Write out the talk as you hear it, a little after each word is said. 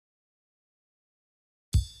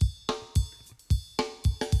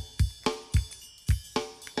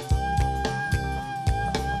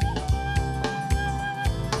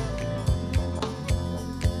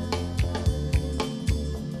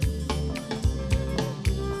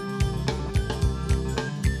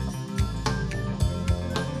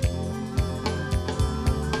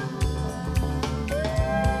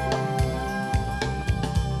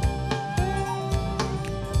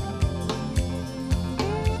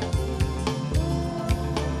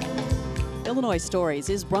Illinois Stories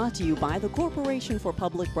is brought to you by the Corporation for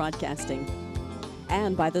Public Broadcasting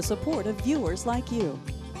and by the support of viewers like you.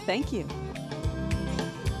 Thank you.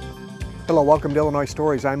 Hello, welcome to Illinois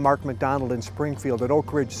Stories. I'm Mark McDonald in Springfield at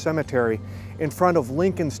Oak Ridge Cemetery in front of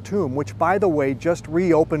Lincoln's tomb, which, by the way, just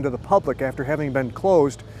reopened to the public after having been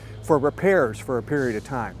closed for repairs for a period of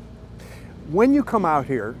time. When you come out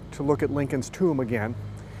here to look at Lincoln's tomb again,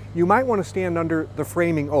 you might want to stand under the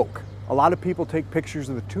framing oak. A lot of people take pictures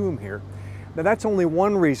of the tomb here. Now, that's only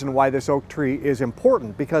one reason why this oak tree is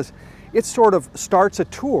important, because it sort of starts a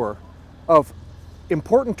tour of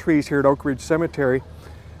important trees here at Oak Ridge Cemetery.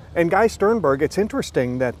 And Guy Sternberg, it's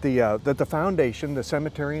interesting that the foundation, the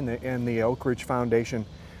cemetery and the Oak Ridge Foundation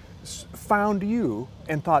found you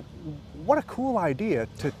and thought, what a cool idea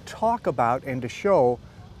to talk about and to show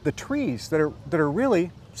the trees that are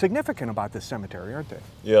really significant about this cemetery, aren't they?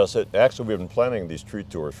 Yes, actually we've been planning these tree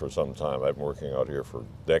tours for some time. I've been working out here for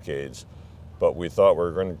decades, but we thought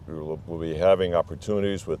we'll be having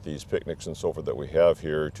opportunities with these picnics and so forth that we have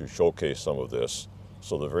here to showcase some of this.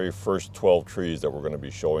 So the very first 12 trees that we're going to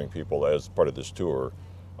be showing people as part of this tour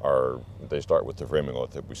they start with the framing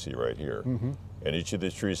oak that we see right here. Mm-hmm. And each of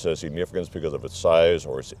these trees has significance because of its size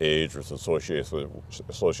or its age or its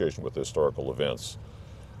association with historical events.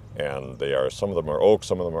 And some of them are oak,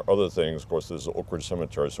 some of them are other things. Of course, this is Oak Ridge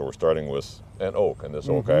Cemetery, so we're starting with an oak. And this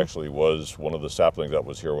oak actually was one of the saplings that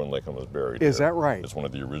was here when Lincoln was buried. Is that right? It's one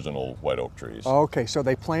of the original white oak trees. Okay, so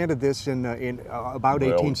they planted this in about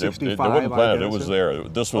 1865. They wouldn't plant it, it was there.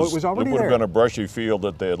 It was already there. It would have been a brushy field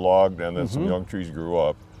that they had logged, and then some young trees grew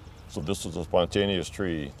up. So this was a spontaneous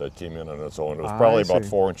tree that came in on its own. It was probably about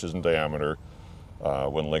 4 inches in diameter.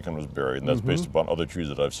 When Lincoln was buried, and that's based upon other trees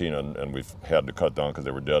that I've seen, and we've had to cut down because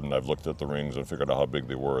they were dead, and I've looked at the rings and figured out how big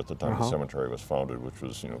they were at the time the cemetery was founded, which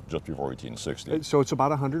was just before 1860. So it's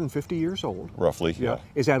about 150 years old. Roughly, yeah.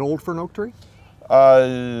 Is that old for an oak tree?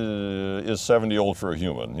 Is 70 old for a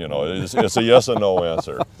human? It's a yes and no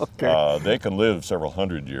answer. Okay. They can live several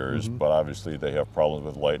hundred years, but obviously they have problems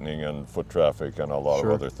with lightning and foot traffic and a lot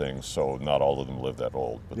of other things, so not all of them live that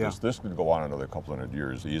old. But this could go on another couple hundred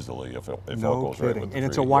years easily if all goes right with the And tree.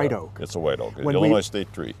 It's a white oak. It's a white oak, an Illinois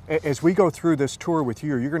state tree. As we go through this tour with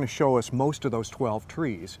you, you're going to show us most of those 12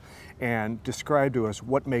 trees and describe to us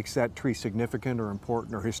what makes that tree significant or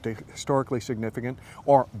important or historically significant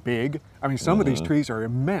or big. I mean, some of these trees are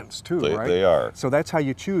immense too, right? They are. So that's how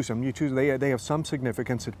you choose them. They have some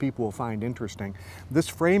significance that people will find interesting. This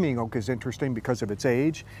framing oak is interesting because of its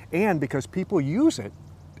age and because people use it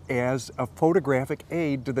as a photographic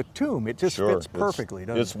aid to the tomb. It just fits perfectly,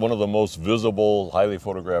 doesn't it? It's one of the most visible, highly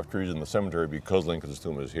photographed trees in the cemetery because Lincoln's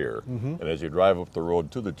tomb is here. And as you drive up the road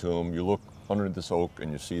to the tomb, you look under this oak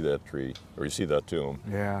and you see that tree, or you see that tomb.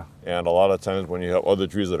 Yeah. And a lot of times when you have other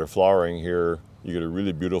trees that are flowering here, you get a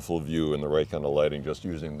really beautiful view in the right kind of lighting just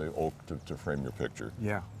using the oak to frame your picture.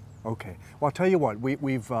 Yeah. Okay. Well, I'll tell you what,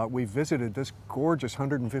 we've visited this gorgeous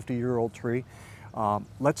 150-year-old tree.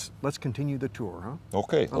 Let's continue the tour, huh?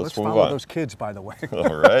 Okay, let's move follow on. those kids, by the way.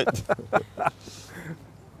 All right.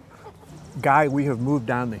 Guy, we have moved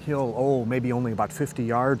down the hill, maybe only about 50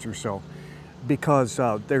 yards or so, because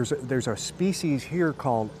there's a species here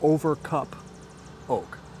called overcup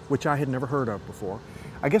oak, which I had never heard of before.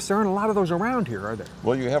 I guess there aren't a lot of those around here, are there?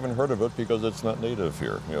 Well, you haven't heard of it because it's not native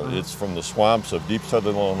here. It's from the swamps of deep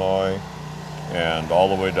southern Illinois and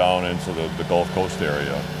all the way down into the Gulf Coast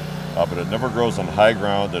area. But it never grows on high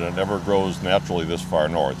ground, and it never grows naturally this far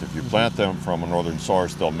north. If you plant them from a northern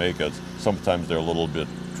source, they'll make it. Sometimes they're a little bit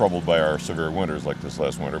troubled by our severe winters like this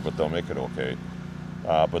last winter, but they'll make it okay.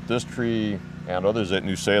 But this tree and others at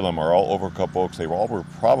New Salem are all overcup oaks. They were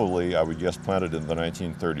probably, I would guess, planted in the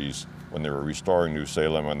 1930s when they were restoring New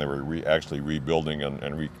Salem and they were actually rebuilding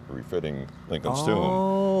and refitting Lincoln's tomb.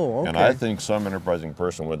 Okay. And I think some enterprising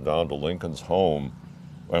person went down to Lincoln's home,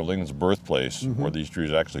 Lincoln's birthplace, where these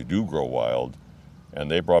trees actually do grow wild,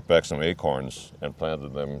 and they brought back some acorns and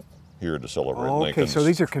planted them here to celebrate Lincoln. Okay, so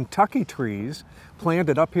these are Kentucky trees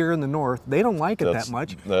planted up here in the north. They don't like it that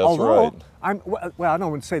much. That's right. I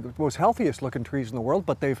don't want to say the most healthiest looking trees in the world,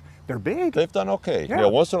 but they're big. They've done okay. Yeah.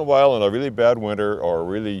 Once in a while in a really bad winter or a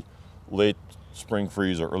really late spring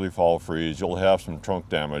freeze or early fall freeze, you'll have some trunk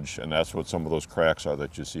damage, and that's what some of those cracks are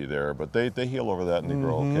that you see there. But they heal over that and they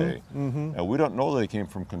grow okay. And we don't know they came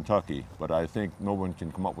from Kentucky, but I think no one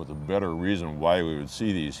can come up with a better reason why we would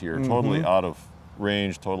see these here, totally out of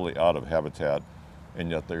range, totally out of habitat, and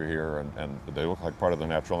yet they're here, and they look like part of the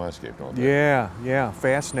natural landscape, don't they? Yeah,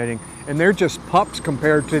 fascinating. And they're just pups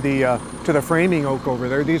compared to the framing oak over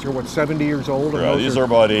there. These are what, 70 years old? Yeah, these are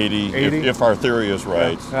about 80, 80? if our theory is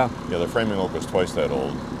right. Yeah. The framing oak is twice that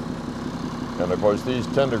old. And of course, these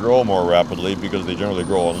tend to grow more rapidly because they generally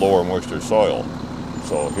grow on lower moisture soil.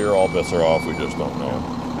 So here all bets are off, we just don't know.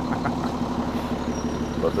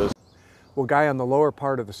 But this. Well, Guy, on the lower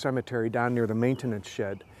part of the cemetery down near the maintenance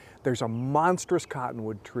shed, there's a monstrous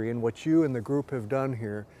cottonwood tree, and what you and the group have done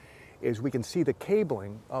here is we can see the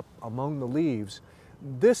cabling up among the leaves.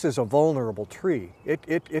 This is a vulnerable tree.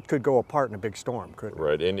 It could go apart in a big storm, couldn't it?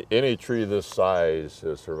 Right, any tree this size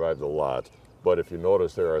has survived a lot, but if you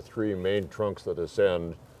notice there are 3 main trunks that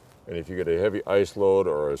ascend, and if you get a heavy ice load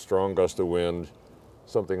or a strong gust of wind,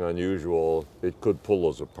 something unusual, it could pull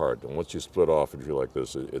those apart. And once you split off a tree like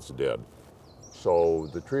this, it's dead. So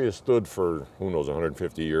the tree has stood for, who knows,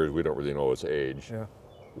 150 years, we don't really know its age,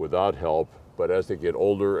 without help. But as they get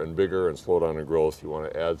older and bigger and slow down in growth, you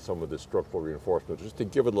want to add some of this structural reinforcement just to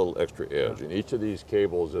give it a little extra edge. And each of these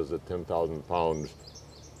cables is a 10,000 pound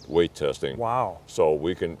weight testing. Wow. So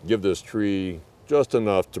we can give this tree just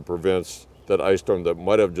enough to prevent that ice storm that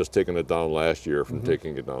might have just taken it down last year from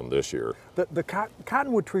taking it down this year. The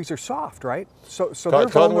cottonwood trees are soft, right? So they're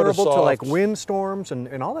vulnerable to like wind storms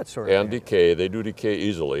and all that sort of thing. And decay. They do decay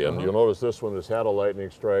easily. And you'll notice this one has had a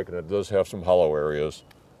lightning strike, and it does have some hollow areas.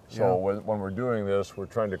 So when we're doing this, we're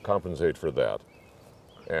trying to compensate for that.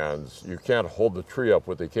 And you can't hold the tree up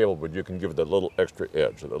with the cable, but you can give it that little extra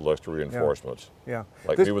edge, that little extra reinforcement. Yeah.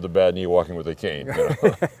 Like me with a bad knee walking with a cane. You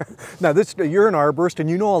know? Now you're an arborist, and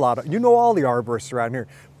you know all the arborists around here.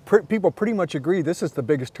 People pretty much agree this is the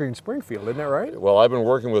biggest tree in Springfield, isn't that right? Well, I've been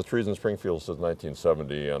working with trees in Springfield since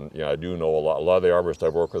 1970, and I do know a lot. A lot of the arborists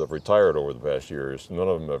I've worked with have retired over the past years. None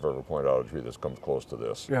of them have ever pointed out a tree that's come close to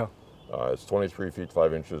this. Yeah. It's 23 feet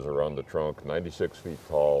 5 inches around the trunk, 96 feet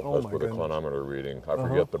tall. That's with a clinometer reading. I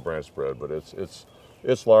forget the branch spread, but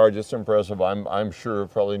it's large. It's impressive. I'm sure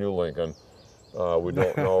probably New Lincoln. We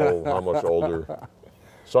don't know how much older.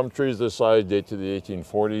 Some trees this size date to the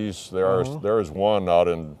 1840s. There is one out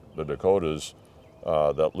in the Dakotas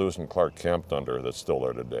that Lewis and Clark camped under that's still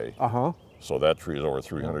there today. So that tree is over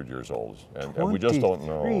 300 years old, and we just don't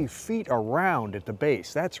know. 23 feet around at the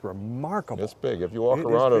base. That's remarkable. It's big. If you walk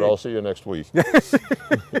around it, I'll see you next week.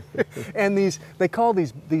 And they call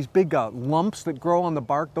these big lumps that grow on the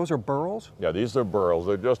bark, those are burls? Yeah, these are burls.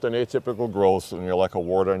 They're just an atypical growth, and you're like a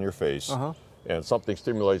wart on your face. And something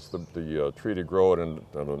stimulates the tree to grow in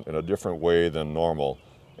a different way than normal,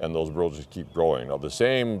 and those burls just keep growing. Now, the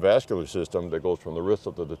same vascular system that goes from the wrist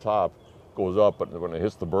up to the top goes up, but when it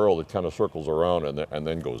hits the burl, it kind of circles around and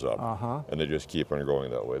then goes up. And they just keep on growing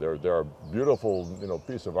that way. They're a beautiful,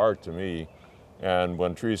 piece of art to me. And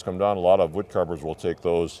when trees come down, a lot of wood carvers will take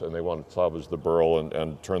those and they want to salvage the burl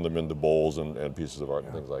and turn them into bowls and pieces of art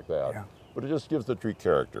and things like that. But it just gives the tree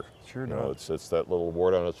character. Sure does. It's that little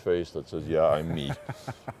wart on its face that says, yeah, I'm me.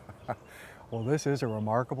 Well, this is a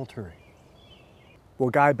remarkable tree. Well,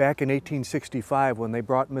 Guy, back in 1865, when they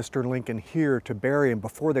brought Mr. Lincoln here to bury him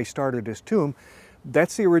before they started his tomb,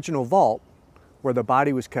 that's the original vault where the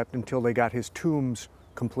body was kept until they got his tombs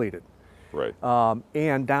completed. Right.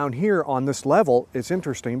 And down here on this level, it's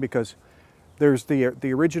interesting because there's the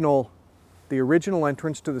original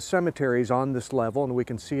entrance to the cemetery is on this level, and we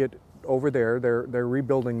can see it over there. They're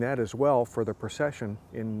rebuilding that as well for the procession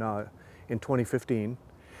in 2015.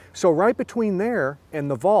 So right between there and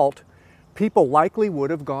the vault, people likely would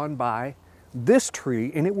have gone by this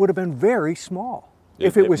tree, and it would have been very small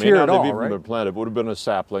if it was here at all, right? It may not have even been planted. It would have been a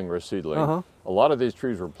sapling or a seedling. A lot of these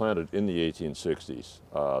trees were planted in the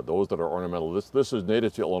 1860s. Those that are ornamental. This is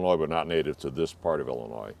native to Illinois, but not native to this part of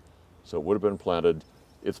Illinois. So it would have been planted.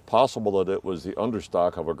 It's possible that it was the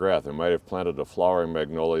understock of a graft. They might have planted a flowering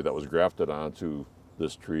magnolia that was grafted onto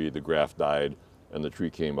this tree. The graft died, and the tree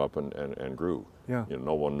came up and grew. Yeah.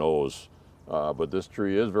 No one knows. But this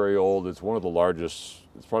tree is very old. It's one of the largest,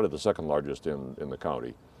 it's probably the second largest in the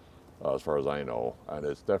county, as far as I know. And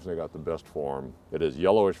it's definitely got the best form. It has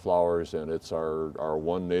yellowish flowers, and it's our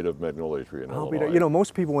one native magnolia tree in Illinois.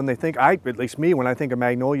 Most people, when they think, at least me, when I think of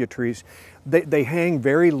magnolia trees, they hang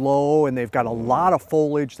very low, and they've got a lot of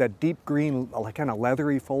foliage, that deep green, like kind of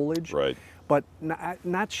leathery foliage. Right. But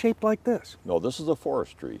not shaped like this. No, this is a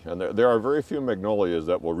forest tree. And there are very few magnolias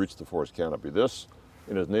that will reach the forest canopy. This,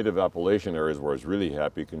 in its native Appalachian areas where it's really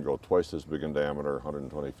happy, can grow twice as big in diameter,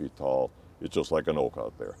 120 feet tall. It's just like an oak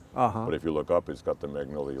out there. But if you look up, it's got the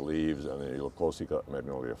magnolia leaves, and then you look close, you got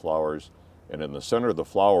magnolia flowers. And in the center of the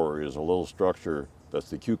flower is a little structure that's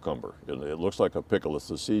the cucumber. It looks like a pickle. It's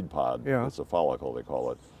the seed pod. It's a follicle, they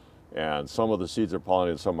call it. And some of the seeds are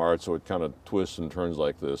pollinated, some aren't, so it kind of twists and turns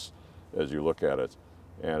like this as you look at it.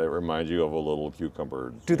 And it reminds you of a little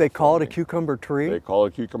cucumber. Do they call it a cucumber tree? They call it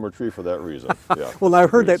a cucumber tree for that reason. Yeah. Well,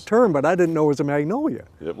 I've heard that term, but I didn't know it was a magnolia.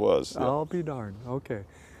 It was. Yeah. I'll be darned. Okay.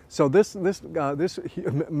 So you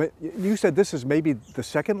said this is maybe the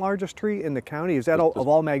second largest tree in the county. Is that of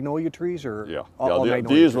all magnolia trees, or yeah? All yeah, magnolia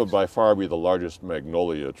these trees? would by far be the largest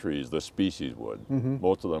magnolia trees. The species would.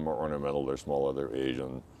 Most of them are ornamental. They're smaller. They're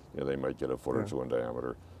Asian. You know, they might get a foot or two in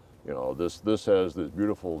diameter. You know, this has this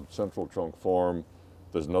beautiful central trunk form.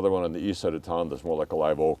 There's another one on the east side of town that's more like a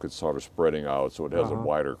live oak. It's sort of spreading out, so it has a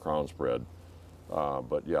wider crown spread.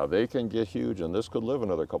 But yeah, they can get huge, and this could live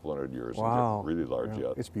another couple hundred years and get really large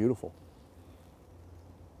yet. It's beautiful.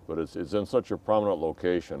 But it's in such a prominent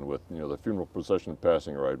location with, you know, the funeral procession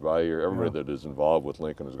passing right by here. Everybody that is involved with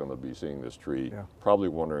Lincoln is going to be seeing this tree, probably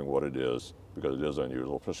wondering what it is, because it is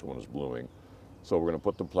unusual, especially when it's blooming. So we're going to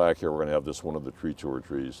put the plaque here. We're going to have this one of the tree tour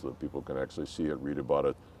trees so that people can actually see it, read about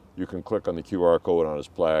it. You can click on the QR code on this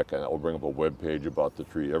plaque, and it will bring up a web page about the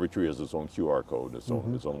tree. Every tree has its own QR code, its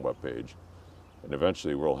own web page. And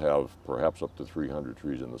eventually we'll have perhaps up to 300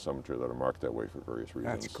 trees in the cemetery that are marked that way for various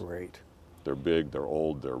reasons. That's great. They're big, they're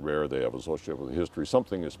old, they're rare, they have associated with history.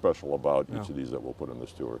 Something is special about each of these that we'll put in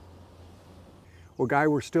this tour. Well, Guy,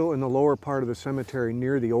 we're still in the lower part of the cemetery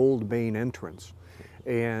near the old main entrance.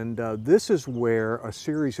 And this is where a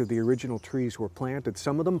series of the original trees were planted,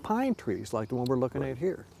 some of them pine trees, like the one we're looking at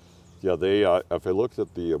here. Yeah, they, if I looked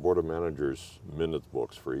at the Board of Managers minute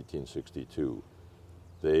books for 1862,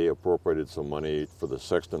 they appropriated some money for the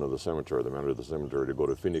sexton of the cemetery, the manager of the cemetery, to go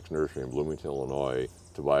to Phoenix Nursery in Bloomington, Illinois,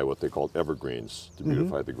 to buy what they called evergreens to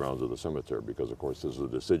beautify the grounds of the cemetery, because of course this is a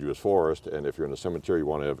deciduous forest, and if you're in a cemetery you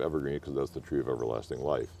want to have evergreen because that's the tree of everlasting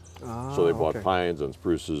life. So they bought pines and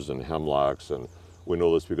spruces and hemlocks, and we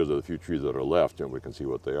know this because of the few trees that are left, and we can see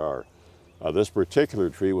what they are. This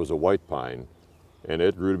particular tree was a white pine, and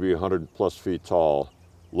it grew to be 100+ feet tall.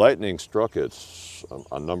 Lightning struck it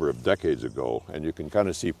a number of decades ago, and you can kind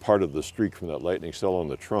of see part of the streak from that lightning still on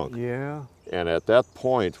the trunk. Yeah. And at that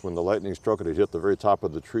point, when the lightning struck it, it hit the very top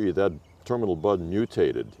of the tree. That terminal bud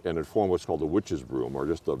mutated, and it formed what's called a witch's broom, or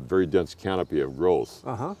just a very dense canopy of growth.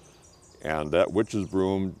 And that witch's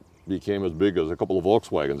broom became as big as a couple of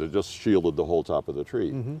Volkswagens. It just shielded the whole top of the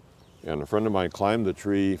tree. And a friend of mine climbed the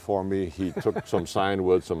tree for me. He took some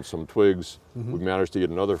signwood, some twigs. We managed to get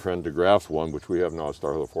another friend to graft one, which we have now at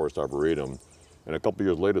Star Hill Forest Arboretum. And a couple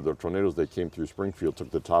years later, the tornadoes that came through Springfield took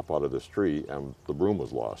the top out of this tree, and the broom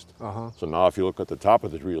was lost. So now if you look at the top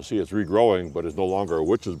of the tree, you'll see it's regrowing, but it's no longer a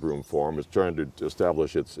witch's broom form. It's trying to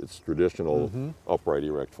establish its traditional upright,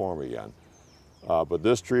 erect form again. But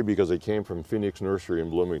this tree, because it came from Phoenix Nursery in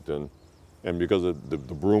Bloomington, and because the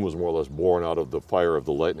broom was more or less born out of the fire of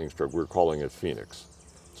the lightning struck, we're calling it Phoenix.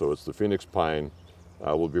 So it's the Phoenix pine.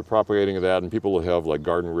 We'll be propagating that, and people will have like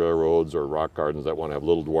garden railroads or rock gardens that want to have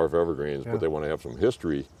little dwarf evergreens, but they want to have some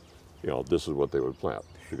history. You know, this is what they would plant.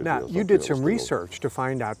 Now, you did some research to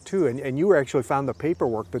find out too, and you actually found the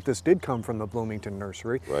paperwork that this did come from the Bloomington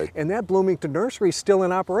Nursery. And that Bloomington Nursery is still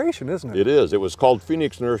in operation, isn't it? It is. It was called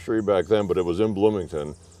Phoenix Nursery back then, but it was in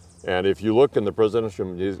Bloomington. And if you look in the Presidential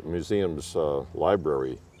Museum's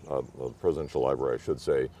library, Presidential Library, I should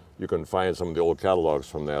say, you can find some of the old catalogs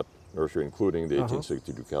from that nursery, including the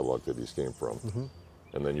 1862 catalog that these came from.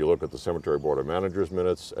 And then you look at the Cemetery Board of Managers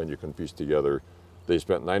minutes, and you can piece together, they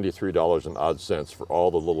spent $93 and odd cents for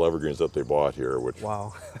all the little evergreens that they bought here, which,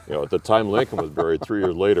 you know, at the time Lincoln was buried 3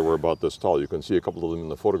 years later, were about this tall. You can see a couple of them in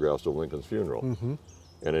the photographs of Lincoln's funeral.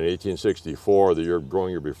 And in 1864, the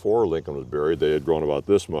growing year before Lincoln was buried, they had grown about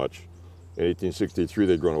this much. In 1863,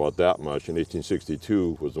 they'd grown about that much. In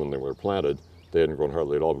 1862 was when they were planted. They hadn't grown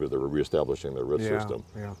hardly at all because they were reestablishing their root system.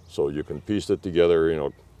 So you can piece it together, you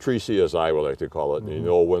know, tree CSI, we like to call it. And you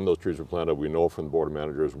know when those trees were planted. We know from the Board of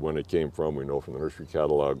Managers when it came from. We know from the nursery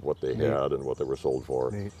catalog what they had and what they were sold for.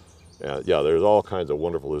 And yeah, there's all kinds of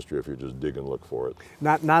wonderful history if you just dig and look for it.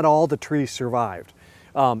 Not all the trees survived.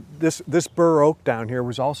 This bur oak down here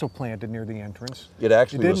was also planted near the entrance. It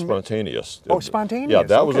actually was spontaneous. Oh, spontaneous. Yeah,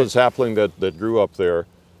 that was a sapling that grew up there.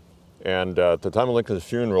 And at the time of Lincoln's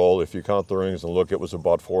funeral, if you count the rings and look, it was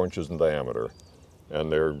about 4 inches in diameter.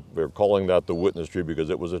 And they're calling that the witness tree because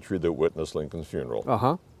it was a tree that witnessed Lincoln's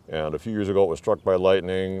funeral. And a few years ago, it was struck by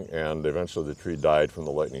lightning, and eventually the tree died from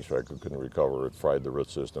the lightning strike. It couldn't recover. It fried the root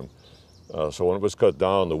system. So when it was cut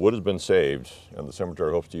down, the wood has been saved, and the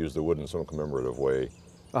cemetery hopes to use the wood in some commemorative way.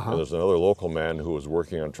 And there's another local man who was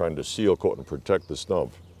working on trying to seal coat and protect the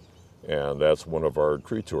stump. And that's one of our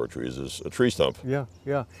tree tour trees, is a tree stump.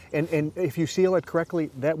 And if you seal it correctly,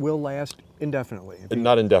 that will last indefinitely.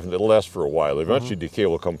 Not indefinitely, it'll last for a while. Eventually decay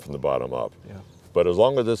will come from the bottom up. But as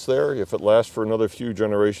long as it's there, if it lasts for another few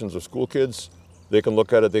generations of school kids, they can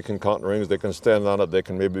look at it, they can count rings, they can stand on it, they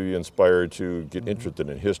can maybe be inspired to get interested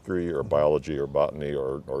in history or biology or botany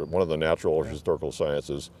or one of the natural or historical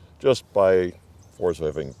sciences just by force of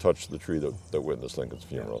having touched the tree that witnessed Lincoln's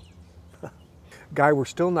funeral. Guy, we're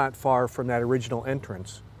still not far from that original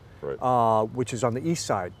entrance, Right. which is on the east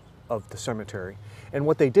side of the cemetery. And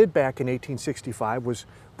what they did back in 1865 was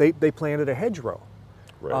they planted a hedgerow,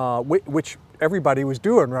 Right. which everybody was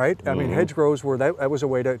doing, right? I mean, hedgerows were, that was a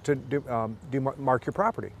way to mark your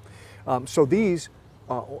property. So these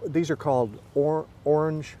are called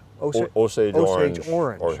Osage Orange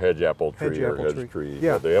orange. or hedge apple tree Hedge or apple hedge tree. tree.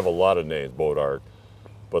 Yeah. They have a lot of names, Bodart,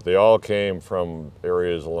 but they all came from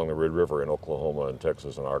areas along the Red River in Oklahoma and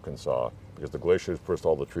Texas and Arkansas, because the glaciers pushed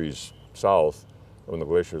all the trees south. And when the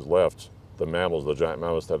glaciers left, the mammals, the giant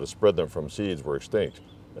mammals that had spread them from seeds, were extinct,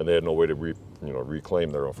 and they had no way to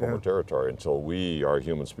reclaim their own former territory until we, our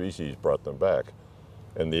human species, brought them back.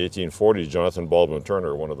 In the 1840s, Jonathan Baldwin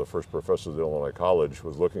Turner, one of the first professors at Illinois College,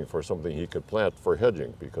 was looking for something he could plant for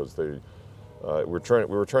hedging, because we were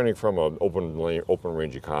turning from an open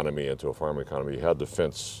range economy into a farm economy. You had to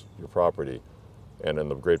fence your property, and in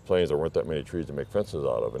the Great Plains there weren't that many trees to make fences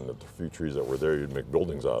out of, and the few trees that were there you'd make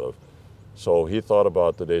buildings out of. So he thought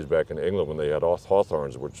about the days back in England when they had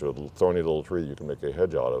hawthorns, which are a thorny little tree you can make a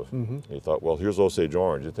hedge out of. He thought, well, here's Osage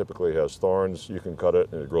orange. It typically has thorns. You can cut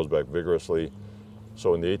it and it grows back vigorously.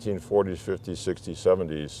 So in the 1840s, 50s, 60s,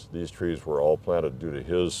 70s, these trees were all planted due to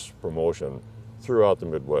his promotion throughout the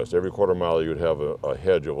Midwest. Every quarter mile you'd have a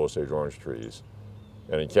hedge of Osage orange trees.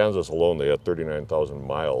 And in Kansas alone, they had 39,000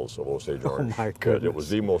 miles of Osage orange. Oh my goodness. It was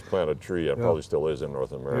the most planted tree, and probably still is in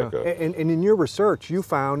North America. Yeah. And in your research, you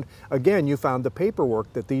found the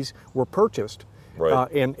paperwork that these were purchased.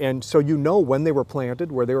 Right. And so you know when they were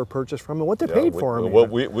planted, where they were purchased from, and what they paid for them. Well,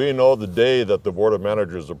 we know the day that the Board of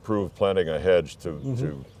Managers approved planting a hedge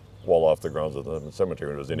to wall off the grounds of the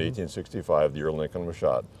cemetery. It was in 1865, the year Lincoln was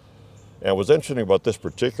shot. And what's interesting about this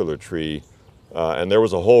particular tree, and there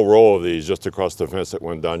was a whole row of these just across the fence that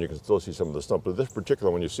went down. You can still see some of the stump, but this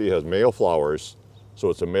particular one you see has male flowers, so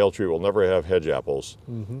it's a male tree. It will never have hedge apples,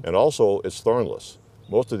 and also it's thornless.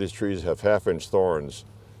 Most of these trees have half-inch thorns.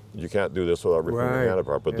 You can't do this without ripping the hand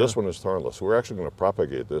apart, but this one is thornless. So we're actually going to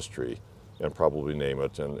propagate this tree and probably name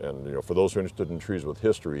it. And for those who are interested in trees with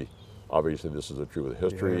history, obviously this is a tree with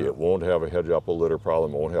history. It won't have a hedge apple litter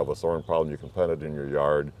problem. It won't have a thorn problem. You can plant it in your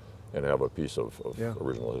yard and have a piece of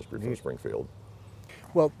original history from Springfield.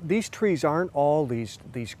 Well, these trees aren't all these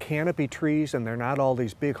canopy trees, and they're not all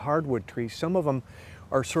these big hardwood trees. Some of them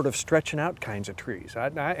are sort of stretching out kinds of trees.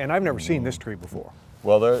 And I've never seen this tree before.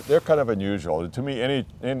 Well, they're kind of unusual. To me,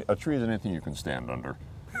 a tree is anything you can stand under.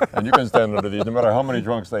 And you can stand under these no matter how many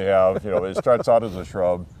trunks they have. It starts out as a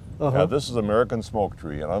shrub. This is American smoke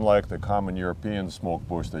tree, and unlike the common European smoke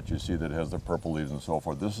bush that you see that has the purple leaves and so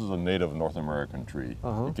forth, this is a native North American tree.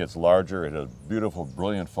 It gets larger, it has beautiful,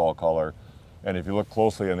 brilliant fall color, and if you look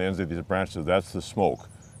closely on the ends of these branches, that's the smoke.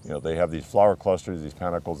 They have these flower clusters, these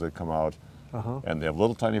panicles that come out, and they have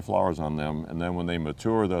little tiny flowers on them, and then when they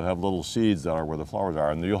mature, they'll have little seeds that are where the flowers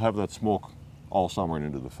are, and you'll have that smoke all summer and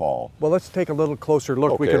into the fall. Well, let's take a little closer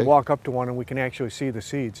look. We can walk up to one and we can actually see the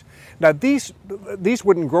seeds. Now, these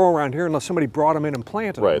wouldn't grow around here unless somebody brought them in and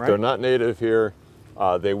planted them, right? They're not native here.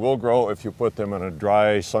 They will grow if you put them in a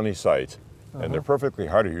dry, sunny site, and they're perfectly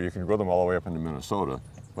hardy here. You can grow them all the way up into Minnesota,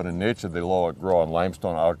 but in nature they grow on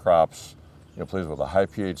limestone outcrops, places with a high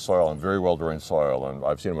pH soil and very well-drained soil, and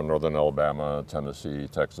I've seen them in northern Alabama, Tennessee,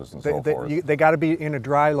 Texas, and so forth. They got to be in a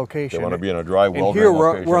dry location. They want to be in a dry, well-drained location.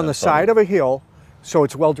 And here we're on the side of a hill, so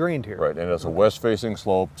it's well-drained here. Right, and it's a west-facing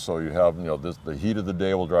slope, so you have, the heat of the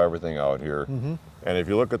day will dry everything out here. And if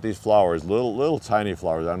you look at these flowers, little tiny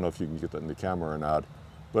flowers, I don't know if you can get that in the camera or not,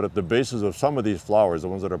 but at the bases of some of these flowers, the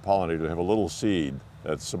ones that are pollinated, have a little seed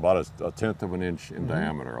that's about a tenth of an inch in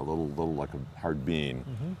diameter, a little like a hard bean.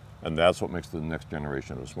 And that's what makes the next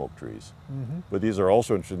generation of smoke trees. But these are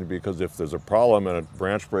also interesting because if there's a problem and a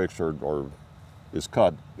branch breaks or is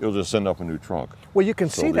cut, it'll just send up a new trunk. Well, you can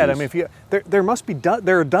see that. I mean, there must be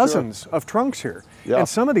there are dozens of trunks here, and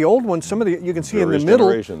some of the old ones, you can see in the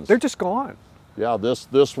middle, they're just gone. Yeah,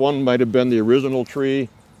 this one might have been the original tree.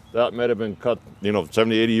 That might have been cut,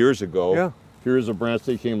 70, 80 years ago. Yeah. Here's a branch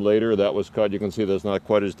that came later. That was cut. You can see that's not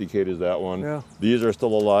quite as decayed as that one. Yeah. These are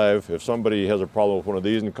still alive. If somebody has a problem with one of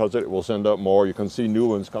these and cuts it, we'll send up more. You can see new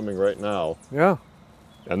ones coming right now. Yeah.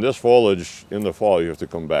 And this foliage, in the fall, you have to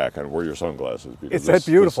come back and wear your sunglasses. It's that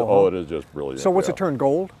beautiful. Oh, it is just brilliant. So what's it turn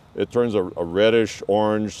gold? It turns a reddish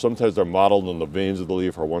orange. Sometimes they're mottled and the veins of the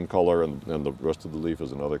leaf are one color and the rest of the leaf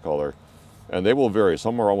is another color. And they will vary.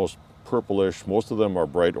 Some are almost purplish. Most of them are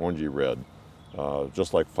bright orangey red,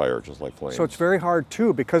 just like fire, just like flames. So it's very hard,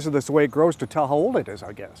 too, because of this way it grows, to tell how old it is,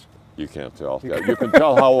 I guess. You can't tell. Yeah, you can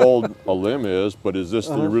tell how old a limb is, but is this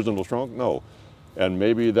the original trunk? No. And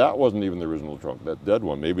maybe that wasn't even the original trunk, that dead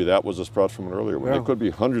one. Maybe that was a sprout from an earlier one. Yeah. It could be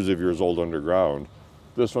hundreds of years old underground.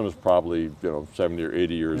 This one is probably 70 or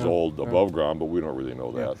 80 years old above ground, but we don't really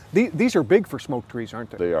know that. These are big for smoke trees, aren't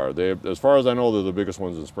they? They are. As far as I know, they're the biggest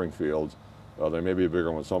ones in Springfield. There may be a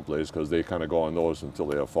bigger one someplace because they kind of go on those until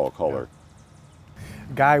they have fall color.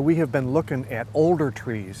 Guy, we have been looking at older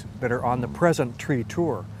trees that are on the present tree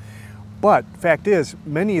tour. But fact is,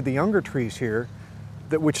 many of the younger trees here,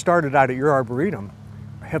 which started out at your arboretum,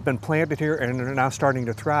 have been planted here and are now starting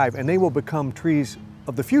to thrive, and they will become trees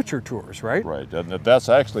of the future tours, right? Right, and that's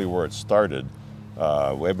actually where it started.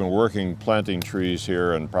 We've been planting trees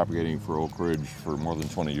here and propagating for Oak Ridge for more than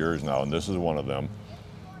 20 years now, and this is one of them.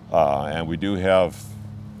 And we do have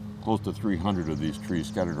close to 300 of these trees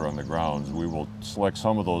scattered around the grounds. We will select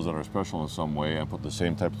some of those that are special in some way and put the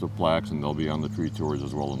same types of plaques, and they'll be on the tree tours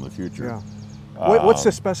as well in the future. Yeah. What's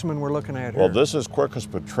the specimen we're looking at here? Well, this is Quercus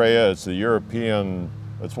petrea. It's the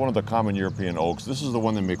it's one of the common European oaks. This is the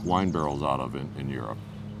one they make wine barrels out of in Europe.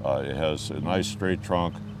 It has a nice straight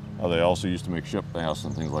trunk. They also used to make ship masts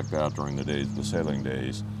and things like that during the sailing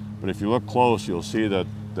days. But if you look close, you'll see that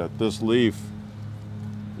this leaf,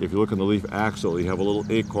 if you look in the leaf axil, you have a little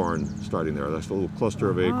acorn starting there. That's a little cluster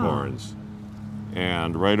of acorns.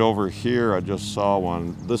 And right over here, I just saw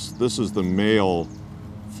one. This is the male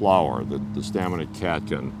flower, the staminate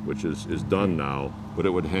catkin, which is done now, but it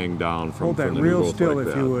would hang down from Hold that from the real new growth still like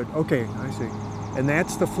if that. you would. Okay, I see. And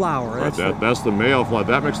that's the flower. Right, that's the male flower.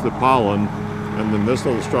 That makes the pollen, and then this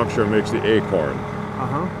little structure makes the acorn.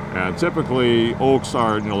 And typically oaks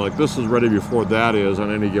are, like this is ready before that is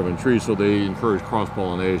on any given tree, so they encourage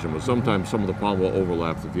cross-pollination, but sometimes some of the pollen will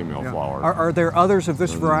overlap the female flower. Are there others of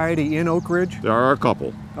this variety in Oak Ridge? There are a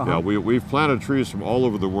couple. Yeah, we've planted trees from all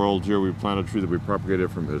over the world here. We've planted trees that we propagated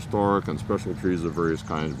from historic and special trees of various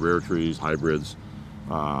kinds, rare trees, hybrids.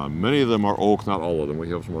 Many of them are oak, not all of them. We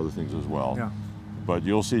have some other things as well. Yeah. But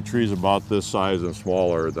you'll see trees about this size and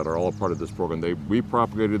smaller that are all part of this program. We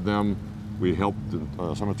propagated them. We helped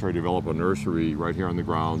the cemetery develop a nursery right here on the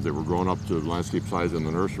grounds. They were grown up to landscape size in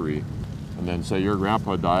the nursery. And then say your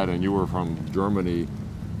grandpa died and you were from Germany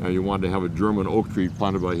and you wanted to have a German oak tree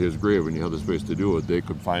planted by his grave and you have the space to do it, they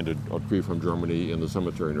could find a tree from Germany in the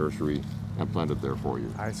cemetery nursery and plant it there for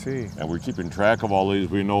you. I see. And we're keeping track of all these.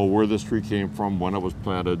 We know where this tree came from, when it was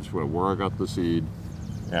planted, where I got the seed,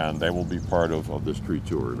 and they will be part of this tree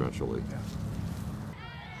tour eventually. Yeah.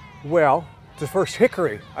 Well, the first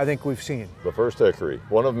hickory I think we've seen. The first hickory,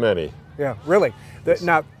 one of many. Yeah, really.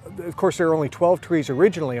 Now, of course, there are only 12 trees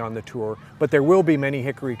originally on the tour, but there will be many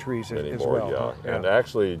hickory trees as well. Yeah. And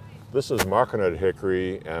actually, this is Marconet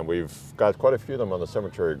hickory, and we've got quite a few of them on the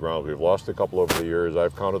cemetery grounds. We've lost a couple over the years.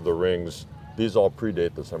 I've counted the rings. These all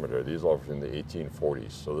predate the cemetery. These are from the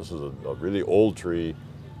 1840s. So this is a really old tree.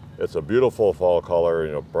 It's a beautiful fall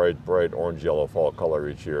color, bright orange-yellow fall color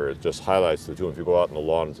each year. It just highlights the tomb. If you go out in the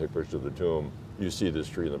lawn and take pictures of the tomb, you see this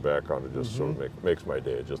tree in the background. It just sort of makes my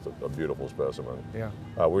day. It's just a beautiful specimen. Yeah.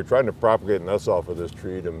 We're trying to propagate nuts off of this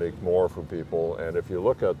tree to make more for people. And if you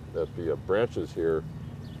look at the branches here,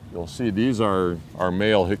 you'll see these are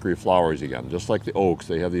male hickory flowers again. Just like the oaks,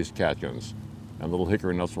 they have these catkins. And little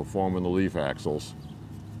hickory nuts will form in the leaf axils.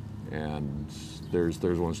 And there's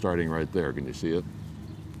one starting right there. Can you see it?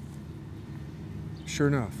 Sure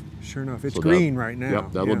enough. It's So green right now.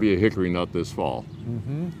 Yep, that'll be a hickory nut this fall.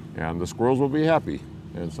 And the squirrels will be happy,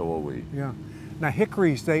 and so will we. Yeah. Now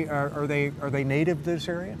hickories, are they native to this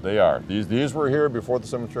area? They are. These were here before the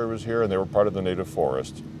cemetery was here, and they were part of the native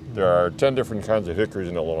forest. There are 10 different kinds of hickories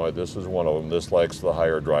in Illinois. This is one of them. This likes the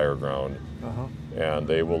higher, drier ground. And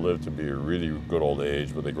they will live to be a really good old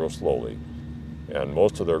age, but they grow slowly. And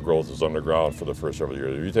most of their growth is underground for the first several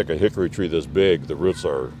years. If you take a hickory tree this big, the roots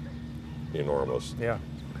are enormous. Yeah.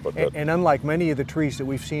 But and unlike many of the trees that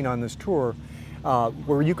we've seen on this tour,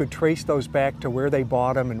 where you could trace those back to where they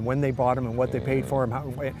bought them and when they bought them and what they paid for them,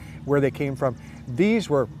 where they came from, these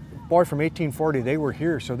were, boy, from 1840, they were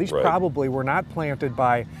here. So these probably were not planted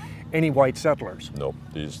by any white settlers. Nope.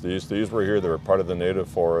 These were here. They were part of the native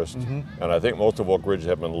forest. And I think most of Oak Ridge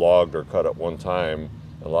have been logged or cut at one time.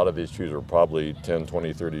 A lot of these trees were probably 10,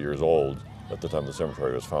 20, 30 years old at the time the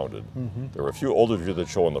cemetery was founded. There were a few older trees that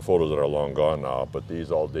show in the photos that are long gone now, but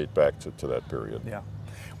these all date back to that period. Yeah.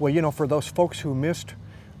 Well, for those folks who missed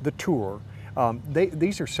the tour,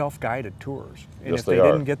 these are self-guided tours. And if they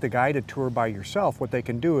didn't get the guided tour by yourself, what they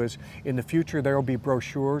can do is, in the future, there will be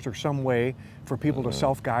brochures or some way for people to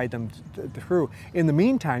self-guide them through. In the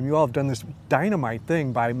meantime, you all have done this dynamite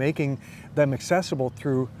thing by making them accessible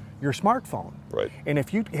through your smartphone. Right. And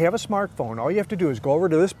if you have a smartphone, all you have to do is go over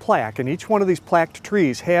to this plaque, and each one of these plaqued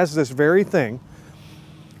trees has this very thing.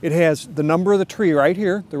 It has the number of the tree right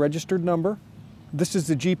here, the registered number. This is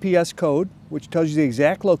the GPS code, which tells you the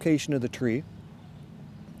exact location of the tree,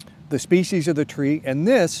 the species of the tree, and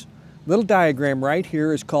this little diagram right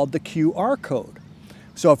here is called the QR code.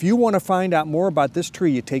 So if you want to find out more about this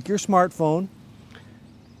tree, you take your smartphone,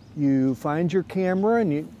 you find your camera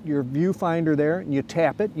and your viewfinder there, and you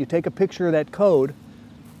tap it, you take a picture of that code,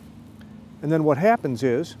 and then what happens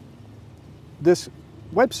is this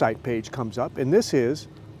website page comes up, and this is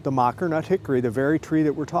the mockernut hickory, the very tree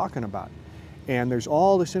that we're talking about. And there's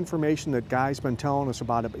all this information that Guy's been telling us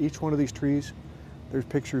about each one of these trees. There's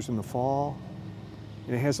pictures in the fall,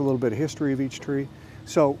 and it has a little bit of history of each tree.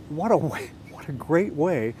 So what a great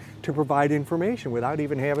way to provide information without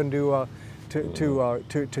even having to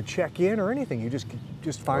check in or anything. You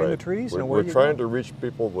just find the trees. We're trying to reach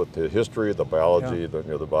people with the history, the biology,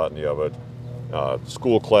 the botany of it.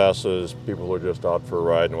 School classes, people who are just out for a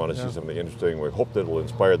ride and want to see something interesting. We hope that it'll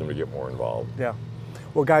inspire them to get more involved. Yeah.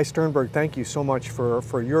 Well, Guy Sternberg, thank you so much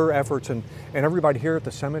for your efforts and everybody here at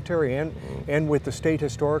the cemetery and with the state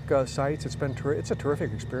historic sites. It's a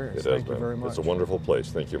terrific experience. Thank you very much. It's a wonderful place.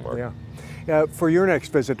 Thank you, Mark. Yeah. For your next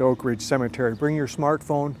visit to Oak Ridge Cemetery, bring your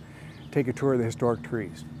smartphone, take a tour of the historic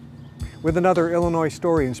trees. With another Illinois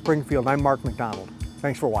story in Springfield, I'm Mark McDonald.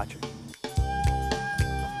 Thanks for watching.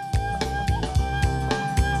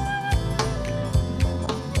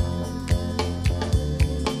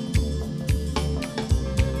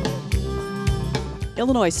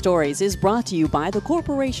 Illinois Stories is brought to you by the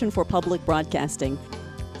Corporation for Public Broadcasting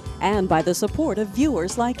and by the support of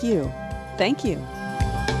viewers like you. Thank you.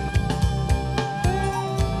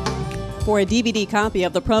 For a DVD copy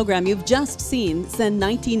of the program you've just seen, send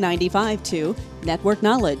 $19.95 to Network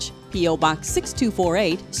Knowledge, P.O. Box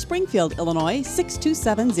 6248, Springfield, Illinois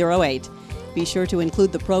 62708. Be sure to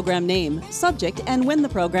include the program name, subject, and when the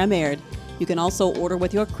program aired. You can also order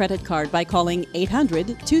with your credit card by calling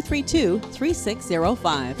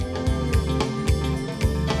 800-232-3605.